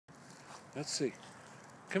Let's see.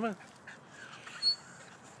 Come on.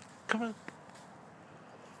 Come on.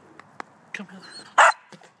 Come on.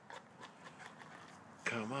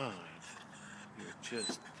 Come on. You're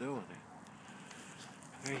just doing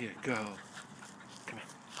it. There you go. Come on.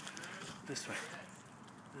 This way.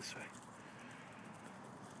 This way.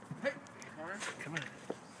 Hey, come on.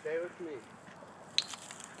 Stay with me.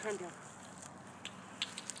 Turn down.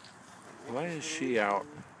 Why is she out?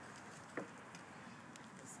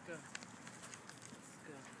 Let's go. Let's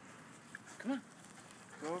go. Come on.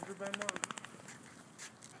 Go over by mom.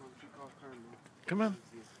 Come on.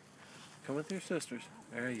 Come with your sisters.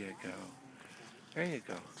 There you go. There you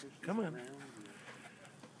go. Come on.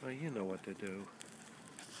 Well, you know what to do.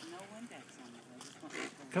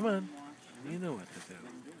 Come on. You know what to do.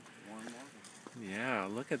 Yeah,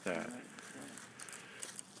 look at that.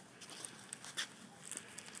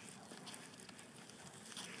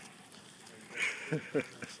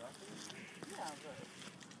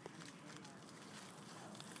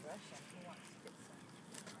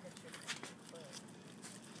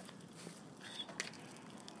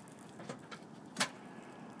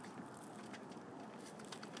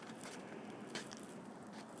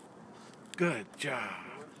 Good job.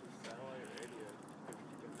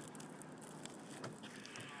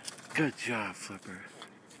 Good job, Flipper.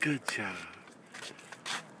 Good job.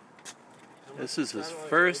 This is his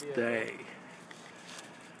first day.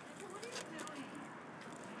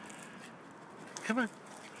 Come on.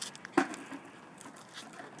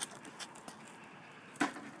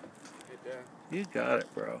 You got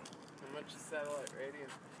it, bro. How much is satellite radio?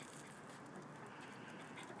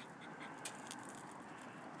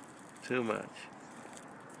 Too much.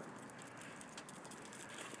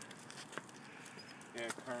 Yeah,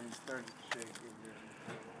 Carmen started shaking. She did.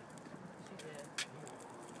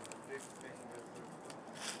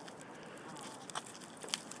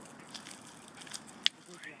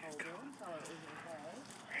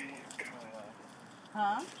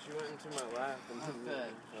 Huh? She went into my lap and held her.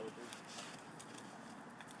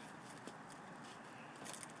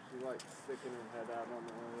 She like sticking her head out on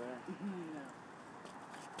the way there. No.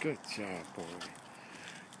 Good job, boy.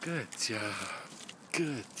 Good job.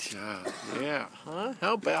 Good job. Yeah, huh?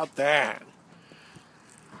 How about that?